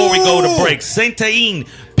you before we go to break. Saint-Étienne,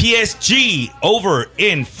 PSG over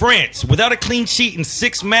in France. Without a clean sheet in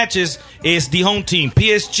 6 matches is the home team.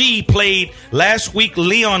 PSG played last week.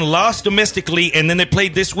 Lyon lost domestically, and then they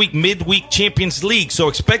played this week midweek Champions League. So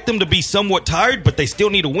expect them to be somewhat tired, but they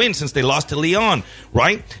still need a win since they lost to Lyon,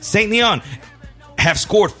 right? Saint-Étienne have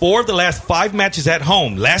scored 4 of the last 5 matches at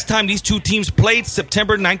home. Last time these two teams played,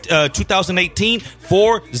 September 2018,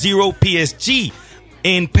 4-0 PSG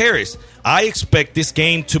in Paris. I expect this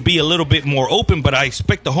game to be a little bit more open, but I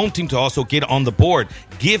expect the home team to also get on the board.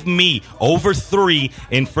 Give me over 3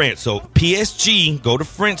 in France. So PSG, go to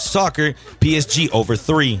French soccer, PSG over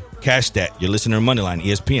 3. Cash that. You're listening to Moneyline,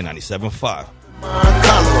 ESPN 97.5.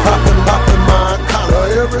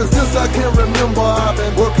 Ever since I can remember, I've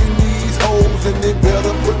been working these hoes, and they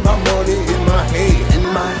better put my money in my hand.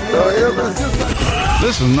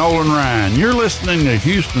 This is Nolan Ryan. You're listening to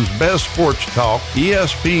Houston's best sports talk,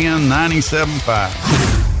 ESPN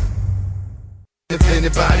 97.5. If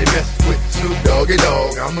anybody mess with Snoop Doggy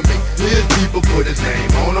Dogg, I'ma make his people put his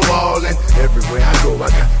name on the wall. And everywhere I go,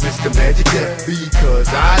 I got Mr. Magic there.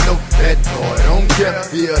 Because I know that boy don't care.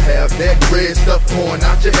 He'll have that red stuff pouring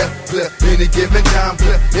out your hair. Clear any given time,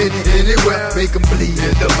 clear anywhere. Make them bleed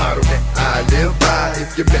is the motto that I live by.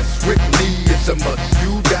 If you mess with me, it's a must.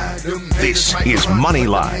 You die. This is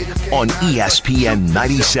Moneyline on ESPN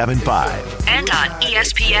 97.5. And on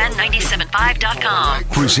ESPN975.com.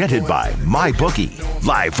 Presented by MyBookie.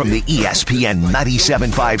 Live from the ESPN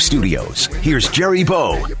 97.5 studios, here's Jerry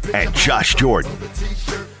Bow and Josh Jordan.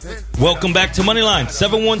 Welcome back to Moneyline,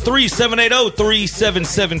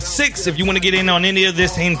 713-780-3776. If you want to get in on any of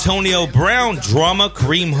this Antonio Brown drama,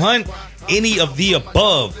 Kareem Hunt, any of the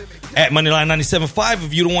above, at Moneyline 97.5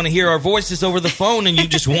 if you don't want to hear our voices over the phone and you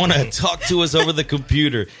just want to talk to us over the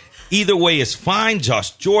computer. Either way is fine.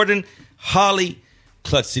 Josh Jordan, Holly,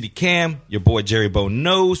 Clutch City Cam, your boy Jerry Bo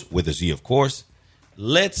knows, with a Z, of course.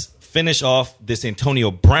 Let's finish off this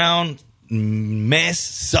Antonio Brown mess,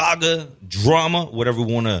 saga, drama, whatever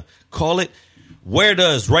we want to call it. Where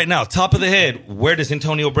does, right now, top of the head, where does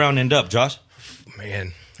Antonio Brown end up, Josh?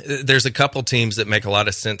 Man, there's a couple teams that make a lot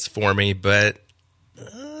of sense for me, but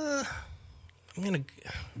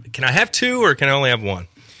can I have two or can I only have one?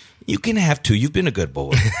 You can have two. You've been a good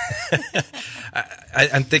boy.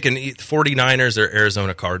 I'm thinking 49ers or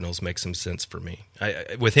Arizona Cardinals make some sense for me.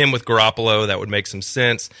 With Garoppolo, that would make some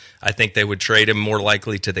sense. I think they would trade him more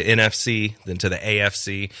likely to the NFC than to the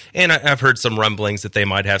AFC. And I've heard some rumblings that they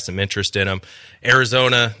might have some interest in him.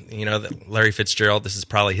 Arizona, Larry Fitzgerald, this is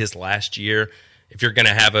probably his last year. If you're going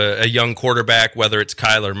to have a young quarterback, whether it's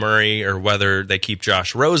Kyler Murray or whether they keep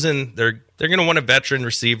Josh Rosen, they're going to want a veteran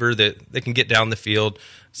receiver that they can get down the field.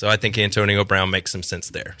 So I think Antonio Brown makes some sense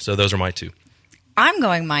there. So those are my two. I'm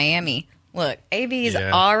going Miami. Look, AB's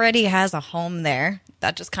already has a home there.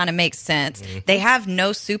 That just kind of makes sense. Mm-hmm. They have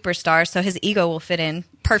no superstars, so his ego will fit in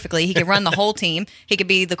perfectly. He could run the whole team. He could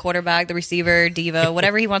be the quarterback, the receiver, diva,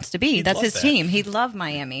 whatever he wants to be. That's his team. He'd love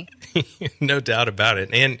Miami. No doubt about it.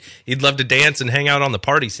 And he'd love to dance and hang out on the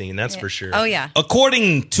party scene, that's for sure. Oh, yeah.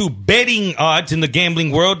 According to betting odds in the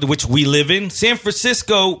gambling world, which we live in, San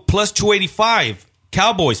Francisco plus 285,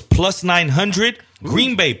 Cowboys plus 900,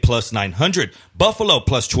 Green Bay plus 900, Buffalo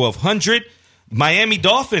plus 1,200, Miami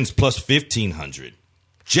Dolphins plus 1,500.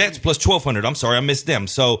 Jets plus 1,200. I'm sorry, I missed them.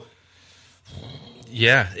 So,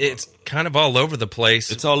 yeah, it's kind of all over the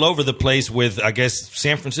place. It's all over the place with, I guess,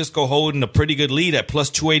 San Francisco holding a pretty good lead at plus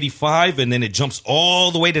 285, and then it jumps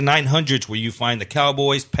all the way to 900s where you find the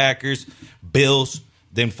Cowboys, Packers, Bills,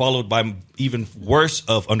 then followed by even worse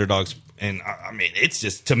of underdogs. And, I mean, it's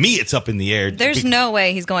just, to me, it's up in the air. There's no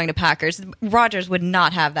way he's going to Packers. Rodgers would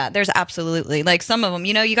not have that. There's absolutely. Like, some of them,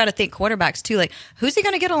 you got to think quarterbacks, too. Like, who's he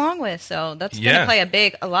going to get along with? So that's going to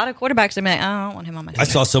play a lot of quarterbacks are like, oh, I don't want him on my team. I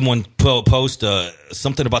saw someone post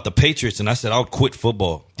something about the Patriots, and I said, I'll quit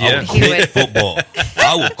football. Yeah. I would quit football.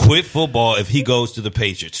 I would quit football if he goes to the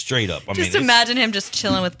Patriots, straight up. Just imagine him just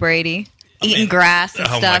chilling with Brady. Eating grass and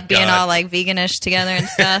stuff, being all like veganish together and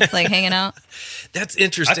stuff, like hanging out. That's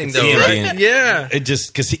interesting, though, right? Yeah. It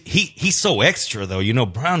just because he's so extra, though.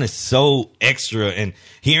 Brown is so extra, and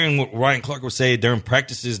hearing what Ryan Clark would say during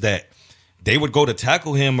practices that they would go to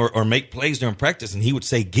tackle him or make plays during practice, and he would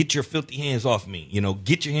say, "Get your filthy hands off me!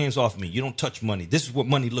 Get your hands off me! You don't touch money. This is what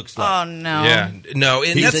money looks like." Oh no! Yeah, no,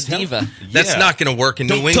 and he's a diva. That's not going to work in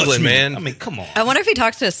New England, man. I mean, come on. I wonder if he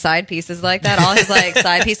talks to his side pieces like that. All his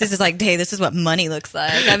side pieces is like, "Hey, this is what money looks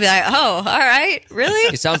like." I'd be like, "Oh, all right, really?"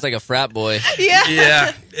 He sounds like a frat boy.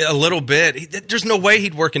 Yeah, a little bit. There's no way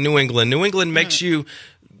he'd work in New England. New England makes you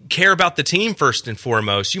care about the team first and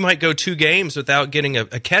foremost. You might go 2 games without getting a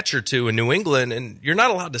catch or two in New England, and you're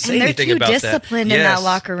not allowed to say anything about that. They're too disciplined in that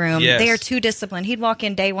locker room. Yes. They are too disciplined. He'd walk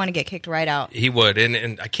in day one and get kicked right out. He would,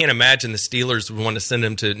 and I can't imagine the Steelers would want to send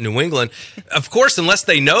him to New England. Of course, unless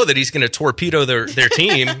they know that he's going to torpedo their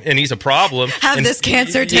team and he's a problem. Have this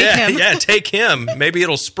cancer, take him. Yeah, take him. Maybe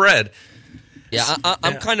it'll spread. Yeah,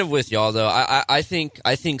 I'm kind of with y'all though. I think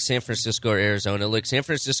San Francisco or Arizona. Look, San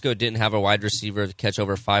Francisco didn't have a wide receiver to catch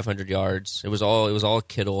over 500 yards. It was all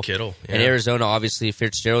Kittle. Yeah. And Arizona, obviously,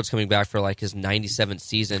 Fitzgerald's coming back for like his 97th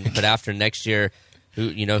season. But after next year,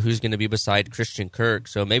 who's going to be beside Christian Kirk?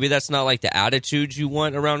 So maybe that's not like the attitude you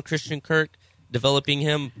want around Christian Kirk, developing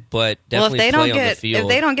him, but definitely on the field. If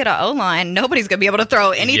they don't get an O-line, nobody's going to be able to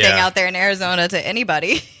throw anything out there in Arizona to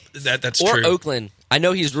anybody. That's or true. Or Oakland. I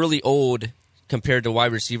know he's really old compared to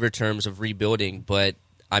wide receiver terms of rebuilding, but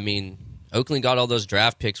I mean, Oakland got all those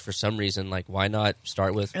draft picks for some reason. Like, why not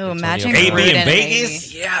start with imagine AB in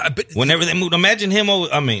Vegas? Yeah, but whenever they moved, imagine him.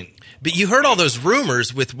 But you heard all those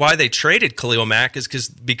rumors with why they traded Khalil Mack is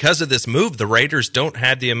because of this move. The Raiders don't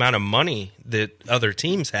have the amount of money that other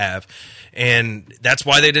teams have, and that's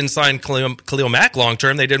why they didn't sign Khalil Mack long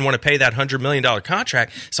term. They didn't want to pay that $100 million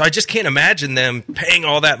contract. So I just can't imagine them paying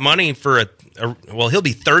all that money for well, he'll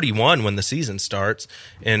be 31 when the season starts,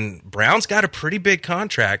 and Brown's got a pretty big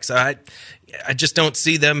contract. So I just don't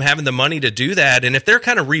see them having the money to do that. And if they're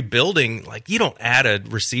kind of rebuilding, like, you don't add a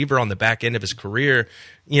receiver on the back end of his career,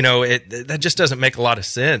 that just doesn't make a lot of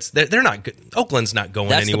sense. They're not good. Oakland's not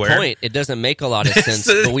going anywhere. That's the point. It doesn't make a lot of sense.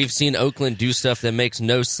 But we've seen Oakland do stuff that makes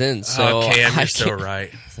no sense. So Cam, you're so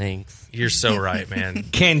right. Thanks. You're so right, man.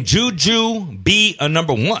 Can Juju be a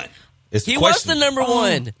number one? He was the number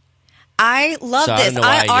one. I love So I this. don't know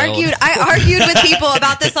why I yelled. I argued with people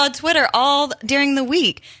about this on Twitter all during the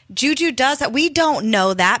week. Juju does that. We don't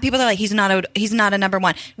know that. People are like, he's not a number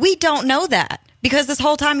one. We don't know that because this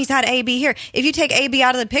whole time he's had AB here. If you take AB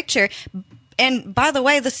out of the picture, and by the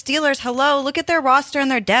way, the Steelers, look at their roster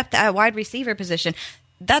and their depth at wide receiver position.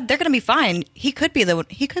 That they're going to be fine. He could be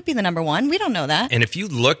the number one. We don't know that. And if you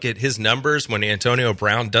look at his numbers when Antonio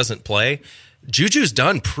Brown doesn't play, Juju's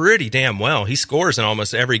done pretty damn well. He scores in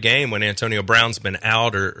almost every game when Antonio Brown's been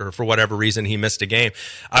out or for whatever reason he missed a game.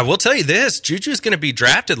 I will tell you this, Juju's going to be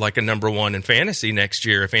drafted like a number one in fantasy next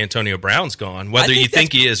year if Antonio Brown's gone, whether you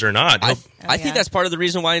think he is or not. I think that's part of the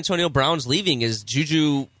reason why Antonio Brown's leaving is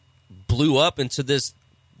Juju blew up into this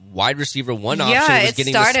wide receiver one option. Yeah, Was it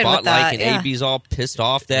getting the started with spotlight, that, yeah. and AB's all pissed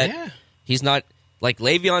off that he's not. Like,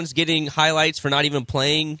 Le'Veon's getting highlights for not even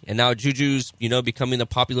playing, and now Juju's, becoming the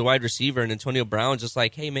popular wide receiver, and Antonio Brown's just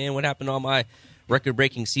like, hey, man, what happened to all my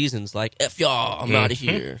record-breaking seasons? Like, F y'all, I'm out of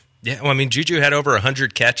here. Yeah, well, I mean, Juju had over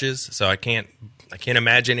 100 catches, so I can't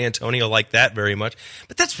imagine Antonio like that very much.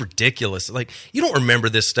 But that's ridiculous. Like, you don't remember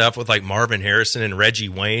this stuff with, like, Marvin Harrison and Reggie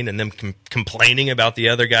Wayne and them complaining about the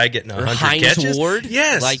other guy getting 100 catches? Hines Ward?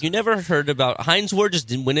 Yes. Like, you never heard about Hines Ward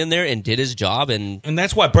just went in there and did his job. And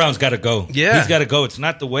that's why Brown's got to go. Yeah. He's got to go. It's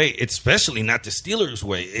not the way, especially not the Steelers'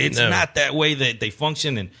 way. It's not that way that they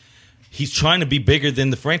function, and he's trying to be bigger than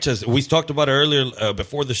the franchise. We talked about it earlier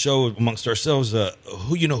before the show amongst ourselves.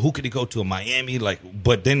 Who could he go to? Miami,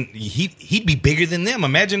 but then he'd be bigger than them.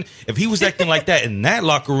 Imagine if he was acting like that in that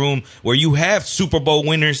locker room where you have Super Bowl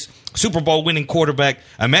winning quarterback.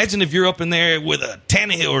 Imagine if you're up in there with a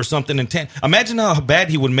Tannehill or something. Imagine how bad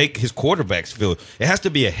he would make his quarterbacks feel. It has to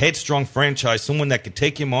be a headstrong franchise, someone that could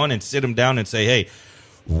take him on and sit him down and say, "Hey,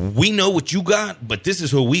 we know what you got, but this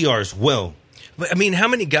is who we are as well." I mean, how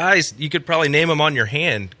many guys, you could probably name them on your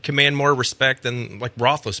hand, command more respect than, like,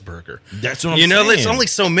 Roethlisberger? That's what I'm saying. There's only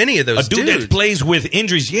so many of those dudes. dudes. That plays with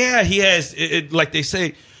injuries. Yeah, he has, like they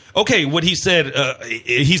say, okay, what he said,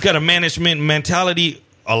 he's got a management mentality.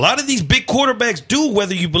 A lot of these big quarterbacks do,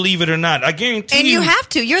 whether you believe it or not. I guarantee you. And you have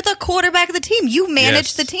to. You're the quarterback of the team. You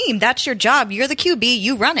manage the team. That's your job. You're the QB.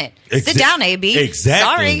 You run it. Sit down, AB. Exactly.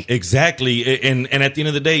 Sorry. Exactly. And at the end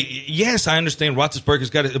of the day, yes, I understand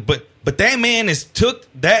Roethlisberger's got it, but that man has took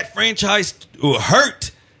that franchise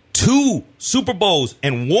hurt 2 Super Bowls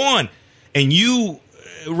and won, and you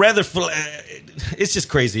rather. It's just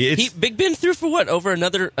crazy. Big Ben threw for what? Over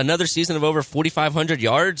another season of over 4,500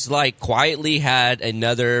 yards. Like, quietly had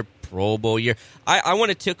another Pro Bowl year. I want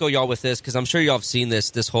to tickle y'all with this because I'm sure y'all have seen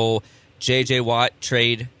this whole J.J. Watt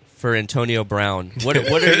trade for Antonio Brown. What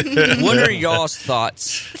are y'all's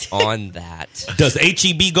thoughts on that? Does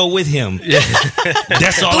HEB go with him?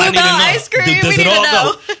 That's all Blue I need to know. Ice cream. Does we it need all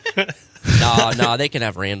to know. go? No, they can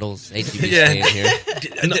have Randall's. HEB staying here.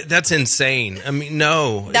 That's insane. I mean,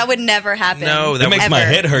 no. That would never happen. No, that makes my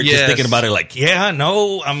head hurt just Yes. thinking about it. Like, yeah,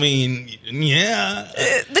 no, I mean, yeah.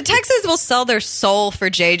 The Texans will sell their soul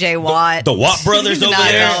for J.J. Watt. The Watt brothers He's over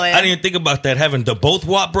not there. going. I didn't even think about that, having both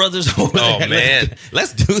Watt brothers over there. Oh, man.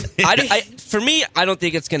 Let's do this. For me, I don't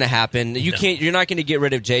think it's going to happen. You're not going to get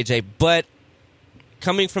rid of JJ, but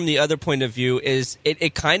coming from the other point of view is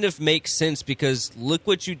it kind of makes sense because look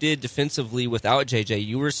what you did defensively without JJ.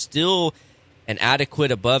 You were still an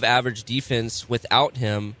adequate above average defense without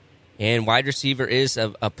him, and wide receiver is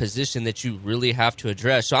a position that you really have to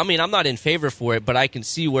address. So, I mean, I'm not in favor for it, but I can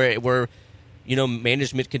see where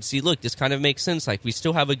management could see, look, this kind of makes sense. Like, we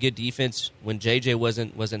still have a good defense when JJ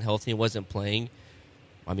wasn't healthy and wasn't playing.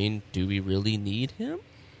 I mean, do we really need him?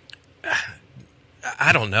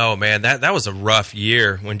 I don't know, man. That was a rough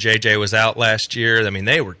year when JJ was out last year. I mean,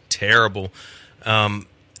 they were terrible.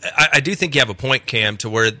 I do think you have a point, Cam, to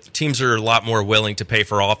where teams are a lot more willing to pay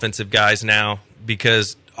for offensive guys now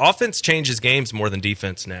because offense changes games more than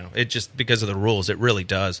defense now. It just because of the rules, it really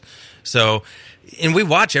does. So, and we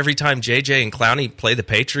watch every time JJ and Clowney play the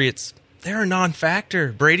Patriots. They're a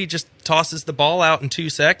non-factor. Brady just tosses the ball out in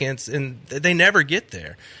 2 seconds, and they never get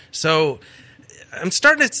there. So I'm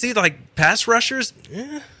starting to see, like, pass rushers,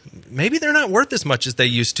 maybe they're not worth as much as they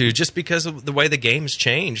used to just because of the way the game's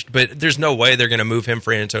changed. But there's no way they're going to move him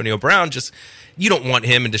for Antonio Brown. Just you don't want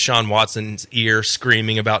him in Deshaun Watson's ear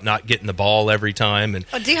screaming about not getting the ball every time. And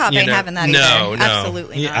D-Hop ain't having that either. No.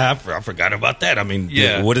 Absolutely not. Yeah, I forgot about that. I mean,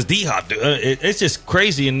 what does D-Hop do? It's just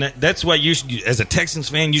crazy, and that's why you should, as a Texans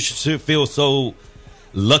fan, you should feel so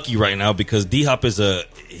lucky right now because D-Hop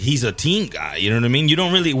he's a team guy. You know what I mean? You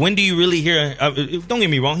don't really. When do you really hear? Don't get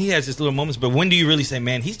me wrong. He has his little moments, but when do you really say,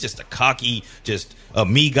 "Man, he's just a cocky, just a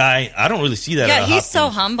me guy"? I don't really see that. Yeah, he's so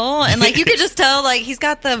humble, and like you could just tell, like he's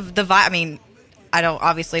got the vibe. I mean, I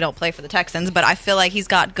don't play for the Texans, but I feel like he's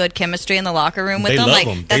got good chemistry in the locker room with They them. love Like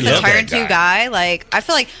him. that's They a love that turn-to guy. Like I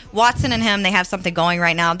feel like Watson and him, they have something going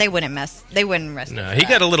right now. They wouldn't mess. No, he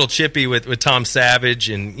got a little chippy with Tom Savage,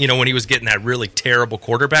 and when he was getting that really terrible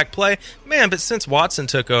quarterback play, man. But since Watson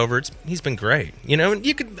took over, he's been great. And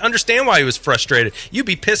you could understand why he was frustrated. You'd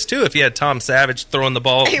be pissed too if you had Tom Savage throwing the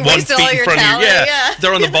ball 1 feet in front of you,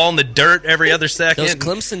 throwing the ball in the dirt every other second. Those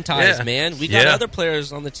Clemson ties, man. We got other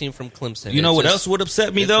players on the team from Clemson. You know what else would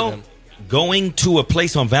upset me though? Going to a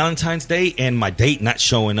place on Valentine's Day and my date not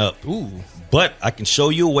showing up. Ooh. But I can show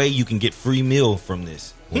you a way you can get free meal from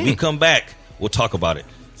this. When we come back, we'll talk about it.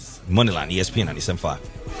 Moneyline, ESPN 97.5.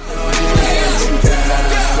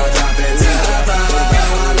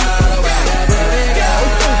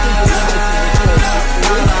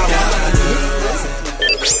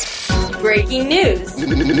 Breaking news.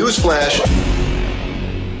 Newsflash.